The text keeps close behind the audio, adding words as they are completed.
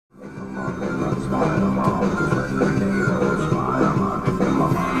I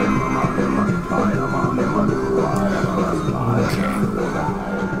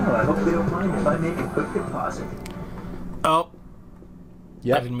hope they don't mind if I make a quick deposit. Oh.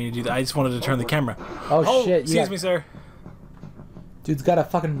 Yeah. I didn't mean to do that. I just wanted to turn the camera. Oh shit. Excuse me, sir. Dude's got a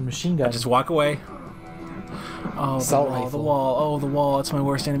fucking machine gun. Just walk away. Oh, the Assault wall, rifle. the wall. Oh, the wall. It's my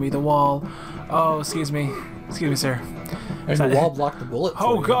worst enemy, the wall. Oh, excuse me. Excuse me, sir. And the wall blocked the bullet.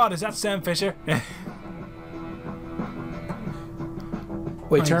 Oh, for you. God. Is that Sam Fisher?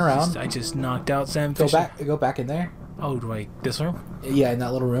 Wait, turn around. I just knocked out Sam Go Fisher. Go back in there. Oh, do I... This room? Yeah, in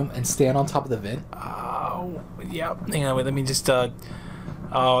that little room, and stand on top of the vent. Oh, yeah. Hang on, wait. Let me just...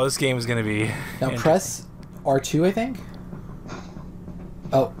 Oh, this game is going to be... Now press R2, I think?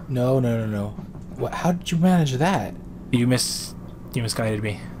 Oh, no. What? How did you manage that? You misguided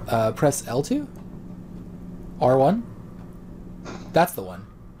me. Press L2? R1? That's the one.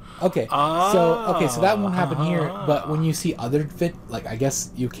 Okay, so that won't happen here, but when you see other vent... Like, I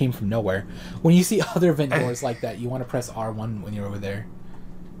guess you came from nowhere. When you see other vent doors like that, you want to press R1 when you're over there.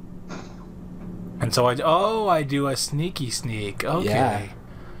 And so I do a sneaky sneak. Okay. Yeah.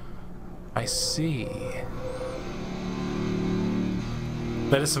 I see.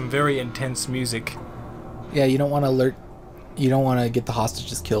 That is some very intense music. Yeah, you don't want to alert... You don't want to get the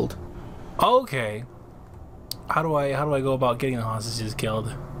hostages killed. Okay. How do I go about getting the hostages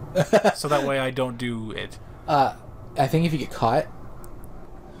killed? So that way I don't do it. I think if you get caught...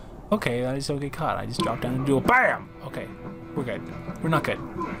 Okay, I just don't get caught. I just drop down and do a BAM! Okay. We're good. We're not good.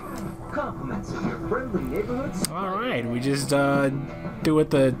 Compliments of your friendly neighborhoods. Alright, we just do it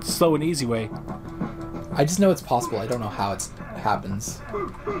the slow and easy way. I just know it's possible. I don't know how it happens.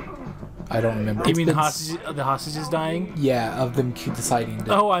 I don't remember. You mean the hostages dying? Yeah, of them deciding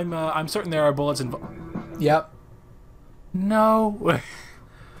to... Oh, I'm certain there are bullets involved. Yep. No.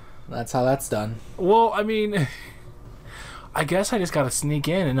 That's how that's done. Well, I mean, I guess I just gotta sneak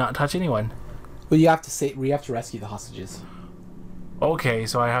in and not touch anyone. Well, you have to rescue the hostages. Okay,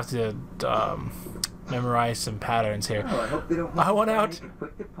 so I have to memorize some patterns here. Oh, I hope they don't I want out. make a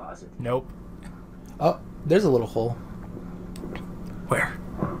quick deposit. Nope. Oh, there's a little hole. Where?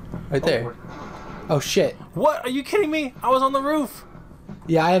 Right there. Oh, shit. What? Are you kidding me? I was on the roof.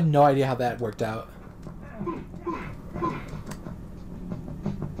 Yeah, I have no idea how that worked out.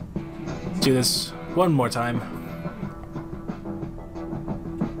 Let's do this one more time.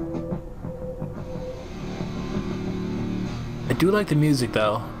 I do like the music,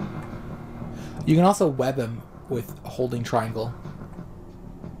 though. You can also web him with holding triangle.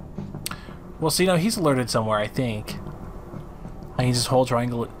 Well, see, now he's alerted somewhere, I think. I can just hold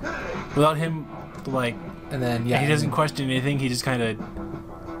triangle without him, like... And then, yeah. He doesn't question anything, he just kind of...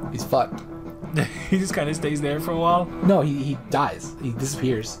 He's fucked. He just kind of stays there for a while? No, he dies. He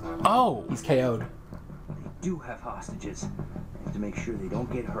disappears. Oh! He's KO'd. They do have hostages. I have to make sure they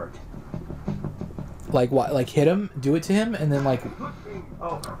don't get hurt. Like what? Like hit him, do it to him, and then like...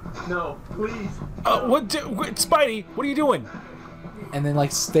 Oh, no, please. What, Spidey, what are you doing? And then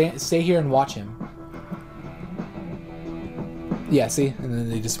like stay here and watch him. Yeah, see? And then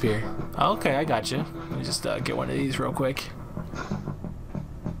they disappear. Okay, I got you. Let me just get one of these real quick.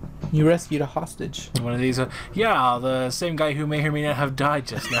 You rescued a hostage. One of these, yeah, the same guy who may or may not have died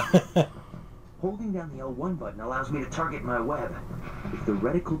just now. Holding down the L1 button allows me to target my web. If the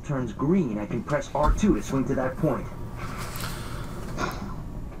reticle turns green, I can press R2 to swing to that point.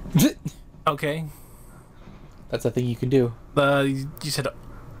 Okay. That's a thing you can do. You said...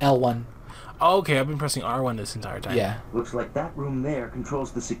 L1. Okay, I've been pressing R1 this entire time. Yeah. Looks like that room there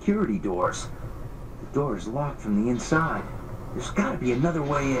controls the security doors. The door is locked from the inside. There's gotta be another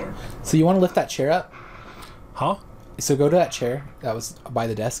way in. So you want to lift that chair up? Huh? So go to that chair that was by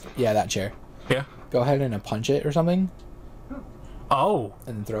the desk. Yeah, that chair. Yeah. Go ahead and punch it or something. Oh.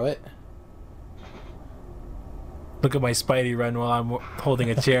 And then throw it. Look at my Spidey run while I'm holding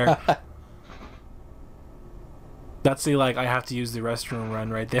a chair. That's the, like, I have to use the restroom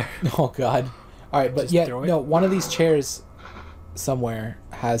run right there. Oh, God. All right, but Just yeah, throw it? no, one of these chairs somewhere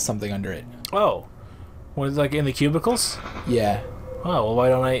has something under it. Oh. What is, like, in the cubicles? Yeah. Oh, well, why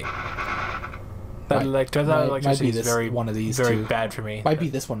don't I... That Might electricity be is this, very, one of these very too. bad for me. Might be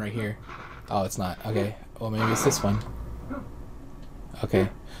this one right here. Oh, it's not. Okay. Well, maybe it's this one. Okay.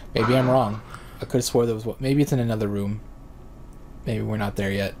 Maybe I'm wrong. I could have swore there was one. Maybe it's in another room. Maybe we're not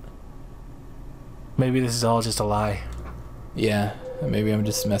there yet. Maybe this is all just a lie. Yeah. Maybe I'm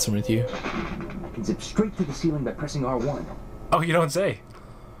just messing with you. I can zip straight to the ceiling by pressing R1. Oh, you don't say.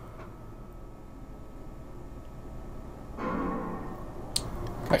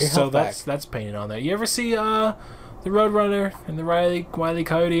 So that's painted on there. You ever see the Roadrunner and the Wile E.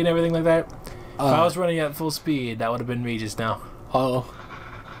 Coyote and everything like that? I was running at full speed, that would have been me just now. Oh.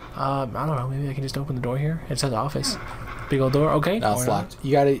 I don't know. Maybe I can just open the door here. It says office. Big old door. Okay. No, it's locked.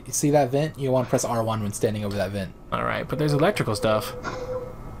 You gotta see that vent. You want to press R1 when standing over that vent. All right, but there's electrical stuff.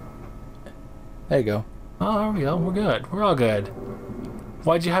 There you go. Oh, there we go. We're good. We're all good.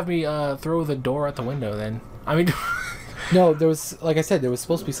 Why'd you have me throw the door at the window then? I mean. No, there was, like I said, there was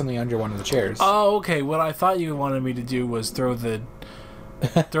supposed to be something under one of the chairs. Oh, okay. What I thought you wanted me to do was throw the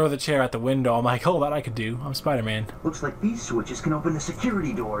chair at the window. I'm like, oh, that I could do. I'm Spider-Man. Looks like these switches can open the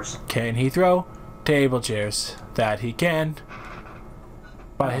security doors. Can he throw table chairs? That he can.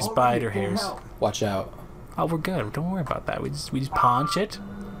 By his spider hairs. Watch out. Oh, we're good. Don't worry about that. We just punch it.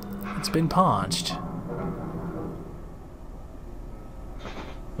 It's been punched.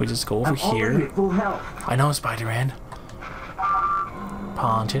 We just go over here. Full health. I know, Spider-Man.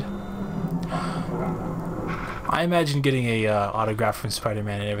 Punch it. I imagine getting a autograph from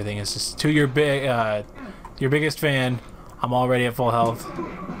Spider-Man and everything. It's just to your biggest fan. I'm already at full health.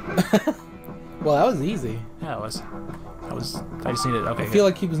 Well, that was easy. Yeah, it was. I just needed. Okay. I feel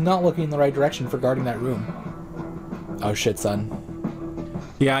like he was not looking in the right direction for guarding that room. Oh shit, son.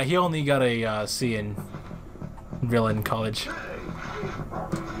 Yeah, he only got a C in villain college.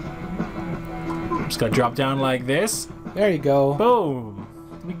 I'm just gonna drop down like this. There you go. Boom.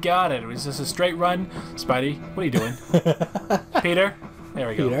 We got it. It was just a straight run. Spidey, what are you doing? Peter. There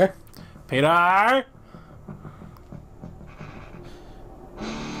we go. Peter. Peter.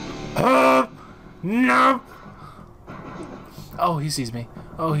 No. Oh, he sees me.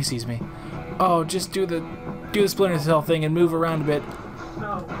 Oh, he sees me. Oh, just do the Splinter Cell thing and move around a bit.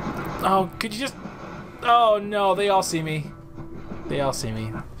 No. Oh, could you just... Oh, no, they all see me. They all see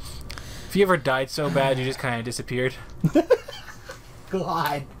me. If you ever died so bad you just kind of disappeared.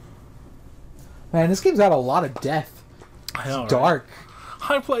 God. Man, this game's got a lot of death. I know, it's dark.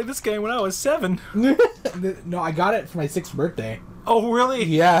 Right? I played this game when I was 7. No, I got it for my 6th birthday. Oh, really?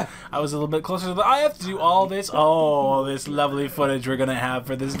 Yeah. I was a little bit closer to the... I have to do all this. Oh, this lovely footage we're going to have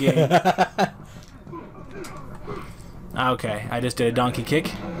for this game. Okay, I just did a donkey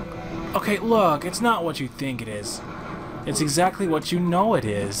kick. Okay, look, it's not what you think it is. It's exactly what you know it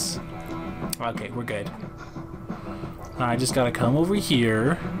is. Okay, we're good. I just gotta come over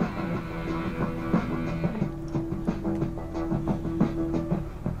here.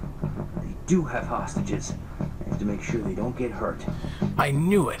 They do have hostages. I have to make sure they don't get hurt. I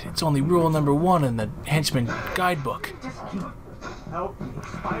knew it. It's only rule number 1 in the henchman guidebook. Help me,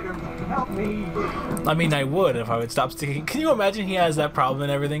 Spider-Man, help me! I mean, I would if I would stop sticking. Can you imagine he has that problem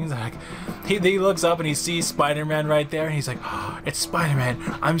and everything? He's like, he looks up and he sees Spider-Man right there, and he's like, oh, it's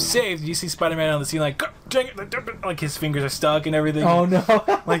Spider-Man, I'm saved. You see Spider-Man on the scene like, God dang it, like his fingers are stuck and everything. Oh no.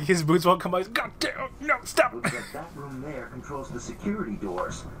 Like his boots won't come out. God damn, no, stop. Looks like that room there controls the security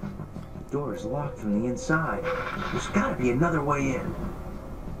doors. The door is locked from the inside. There's gotta be another way in.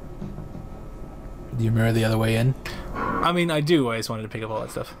 Do you mirror the other way in? I mean, I do. I just wanted to pick up all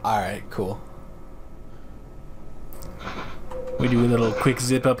that stuff. Alright, cool. We do a little quick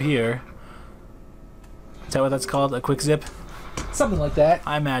zip up here. Is that what that's called? A quick zip? Something like that.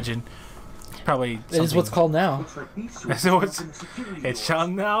 I imagine. Probably something. It is what's called now. Looks like these switches So open it's, the security it doors. shall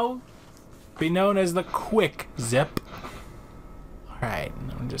now be known as the quick zip. Alright,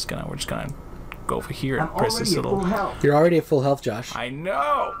 we're just gonna go over here and I'm press this already at full little... health. You're already at full health, Josh. I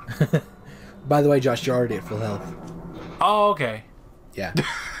know! By the way, Josh, you're already at full health. Oh, okay. Yeah.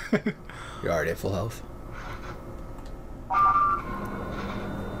 You're already at full health.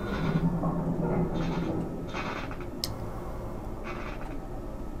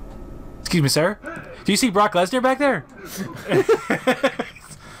 Excuse me, sir. Do you see Brock Lesnar back there?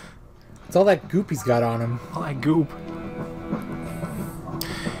 It's all that goop he's got on him. All that goop.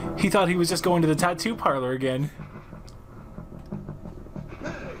 He thought he was just going to the tattoo parlor again.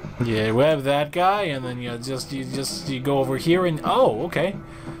 You web that guy, and then you go over here and oh, okay.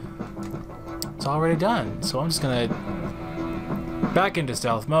 It's already done. So I'm just gonna back into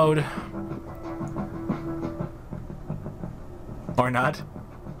stealth mode, or not.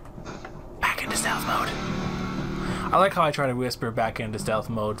 Back into stealth mode. I like how I try to whisper back into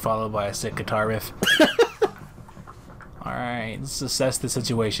stealth mode, followed by a sick guitar riff. All right, let's assess the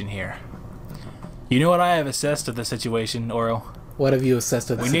situation here. You know what I have assessed of the situation, Oro? What have you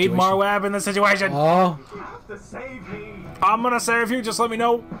assessed of the situation? We need more web in the situation. Oh. You have to save me. I'm gonna save you. Just let me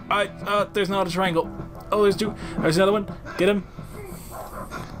know. There's not a triangle. Oh, there's 2. There's another one. Get him.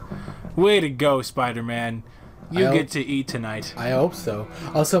 Way to go, Spider-Man. You I get hope- to eat tonight. I hope so.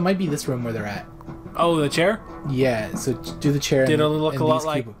 Also, it might be this room where they're at. Oh, the chair? Yeah, so do the chair. Did it and look a lot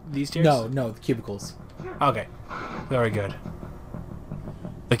like these chairs? No, the cubicles. Okay. Very good.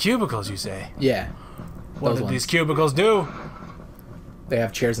 The cubicles, you say? Yeah. What did these cubicles do? They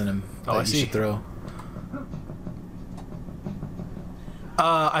have chairs in them Oh, that you should throw.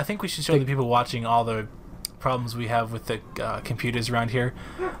 I think we should show the people watching all the problems we have with the computers around here.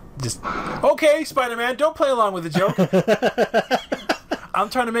 Just okay, Spider-Man, don't play along with the joke. I'm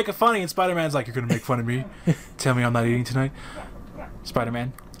trying to make it funny, and Spider-Man's like, "You're gonna make fun of me? Tell me I'm not eating tonight."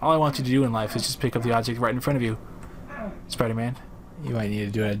 Spider-Man, all I want you to do in life is just pick up the object right in front of you. Spider-Man. You might need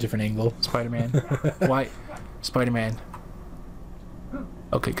to do it at a different angle. Spider-Man. Why? Spider-Man.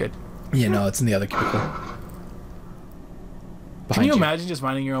 Okay, good. Yeah, no, it's in the other cubicle. Can you imagine just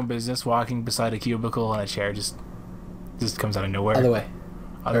minding your own business, walking beside a cubicle and a chair just comes out of nowhere? Other way.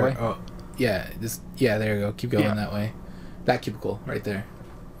 Other way? Oh, yeah, there you go. Keep going that way. That cubicle right there.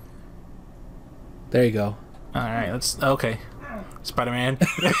 There you go. All right, okay. Spider-Man.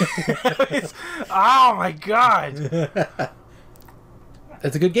 Oh my God!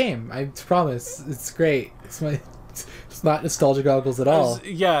 It's a good game. I promise. It's great. It's not nostalgia goggles at all.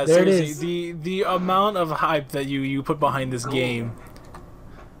 Yeah, there seriously. it is. The amount of hype that you put behind this game.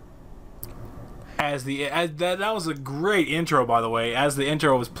 That was a great intro, by the way. As the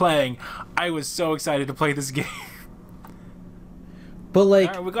intro was playing, I was so excited to play this game. But like,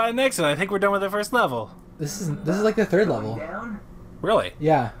 all right, we got an exit. I think we're done with the first level. This is like the third level. Really?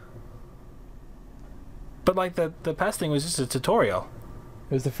 Yeah. But like the past thing was just a tutorial.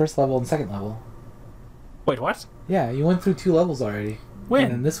 It was the first level and second level. Wait, what? Yeah, you went through 2 levels already. When?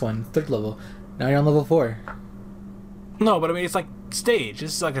 And then this one, third level. Now you're on level 4. No, but I mean, it's like stage.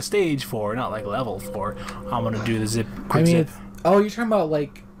 This is like a stage 4, not like level 4. I'm gonna do the quick zip. Oh, you're talking about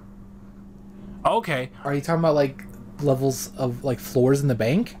like... Okay. Are you talking about like levels of like floors in the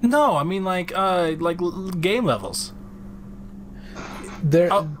bank? No, I mean like game levels.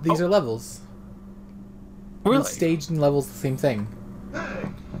 These are levels. Really? Stage and levels the same thing.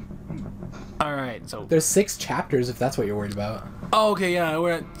 Alright, so... There's 6 chapters if that's what you're worried about. Oh, okay, yeah,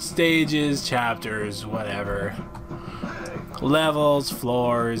 we're at stages, chapters, whatever. Levels,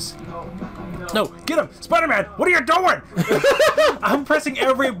 floors... No, get him! Spider-Man, what are you doing? I'm pressing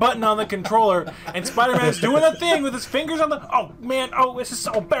every button on the controller, and Spider-Man's doing a thing with his fingers on the... Oh, man, this is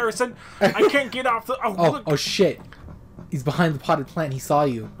so embarrassing. I can't get off the... Oh, shit. He's behind the potted plant. He saw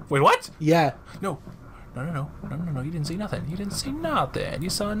you. Wait, what? Yeah. No, you didn't see nothing. You didn't see nothing. You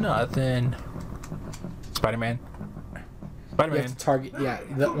saw nothing. Spider-Man. You have to target. Yeah,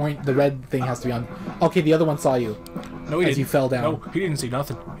 the red thing has to be on. Okay, the other one saw you. No, he didn't. As you fell down. No, he didn't see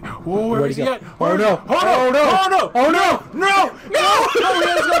nothing. Whoa, where is he at? Oh no! Oh no! Oh no! Oh no! No! No! He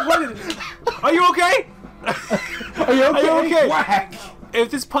has got pointed. Are you okay? Are you okay? Are you okay? Whack! If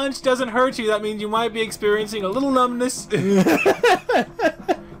this punch doesn't hurt you, that means you might be experiencing a little numbness.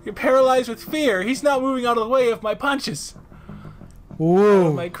 You're paralyzed with fear. He's not moving out of the way of my punches.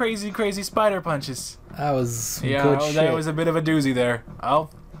 Whoa! My crazy, crazy spider punches. That was some yeah, good shit. That was a bit of a doozy there. Oh,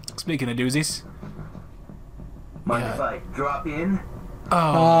 speaking of doozies. Mind if I drop in?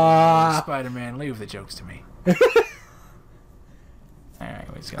 Oh, Spider-Man, leave the jokes to me. Alright,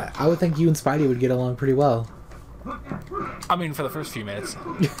 I would think you and Spidey would get along pretty well. I mean, for the first few minutes.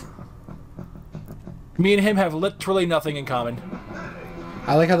 Me and him have literally nothing in common.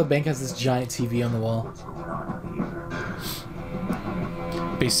 I like how the bank has this giant TV on the wall.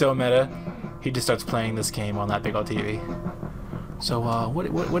 Be so meta. He just starts playing this game on that big old TV. So,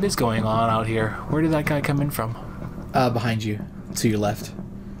 what is going on out here? Where did that guy come in from? Behind you, to your left.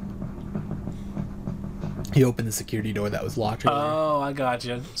 He opened the security door that was locked earlier. Oh, I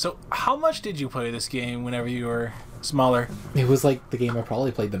gotcha. So, how much did you play this game whenever you were smaller? It was like the game I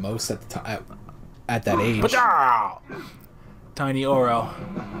probably played the most at the time, at that age. Tiny Oro.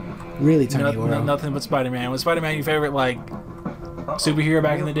 Really tiny Oro. Nothing but Spider-Man. Was Spider-Man your favorite, like, superhero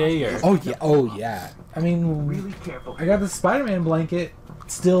back in the day? Or? Oh yeah. I mean, Really careful. I got the Spider-Man blanket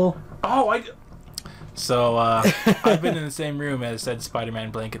still. Oh, So, I've been in the same room as said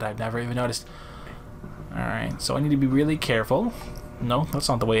Spider-Man blanket. I've never even noticed. Alright, so I need to be really careful. No, that's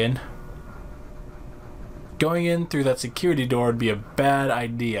not the way in. Going in through that security door would be a bad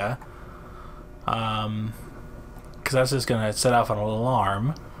idea. Because that's just gonna set off an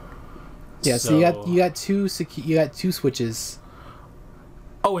alarm. Yeah, so you got two switches.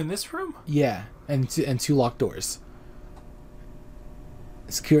 Oh, in this room? Yeah, and two locked doors.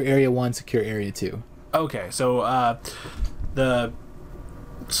 Secure area 1, secure area 2. Okay, so the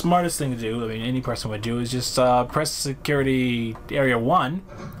smartest thing to do, I mean, any person would do, is just press security area 1,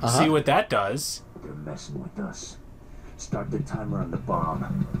 see what that does. They're messing with us. Start the timer on the bomb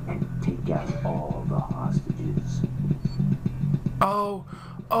and take out all the hostages. Oh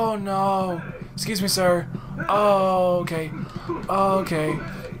no. Excuse me, sir. Oh, okay. Okay.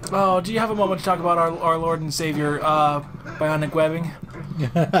 Oh, do you have a moment to talk about our Lord and Savior, bionic webbing?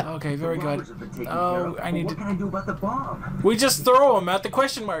 Okay, very good. Oh, I need What can I do about the bomb? We just throw them at the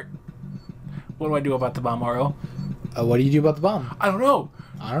question mark. What do I do about the bomb, Oro? What do you do about the bomb? I don't know.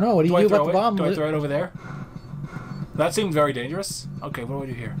 I don't know. What do you do about the bomb? Do I throw it over there? That seems very dangerous. Okay, what do I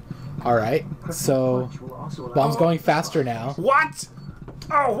do here? All right. So, bomb's going faster now. What?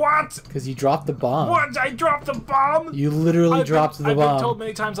 Oh, what? Because you dropped the bomb. What? I dropped the bomb? You literally dropped the bomb. I've been told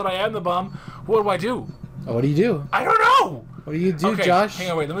many times that I am the bomb. What do I do? What do you do? I don't know. What do you do, okay, Josh?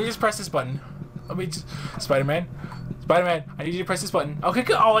 Hang on, wait. Let me just press this button. Let me just... Spider-Man, I need you to press this button. Okay,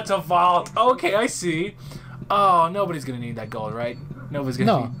 good. Oh, it's a vault. Okay, I see. Oh, nobody's gonna need that gold, right? Nobody's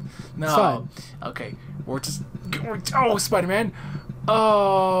gonna need... No. It's fine. Okay, oh, Spider-Man.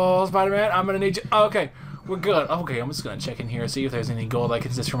 Oh, Spider-Man, I'm gonna need you. Okay, we're good. Okay, I'm just gonna check in here, see if there's any gold I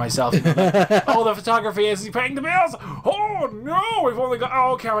can just for myself. Oh, the photography is paying the bills. Oh no, we've only got.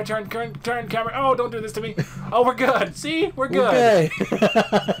 Oh, camera, turn, camera. Oh, don't do this to me. Oh, we're good. See, we're good. Okay.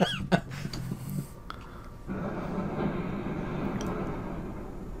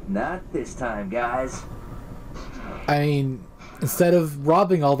 Not this time, guys. I mean, instead of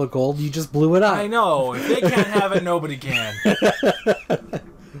robbing all the gold, you just blew it up. I know. If they can't have it, nobody can.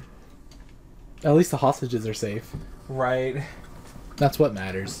 At least the hostages are safe. Right. That's what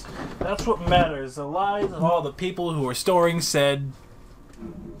matters. That's what matters. The lives of all the people who are storing said...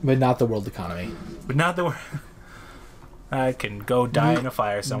 But not the world economy. But not the... I can go die in a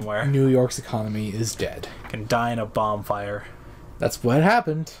fire somewhere. New York's economy is dead. Can die in a bomb fire. That's what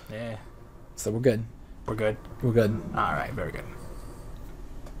happened. Yeah. So we're good. We're good? We're good. Alright, very good.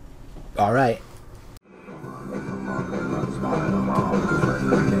 Alright.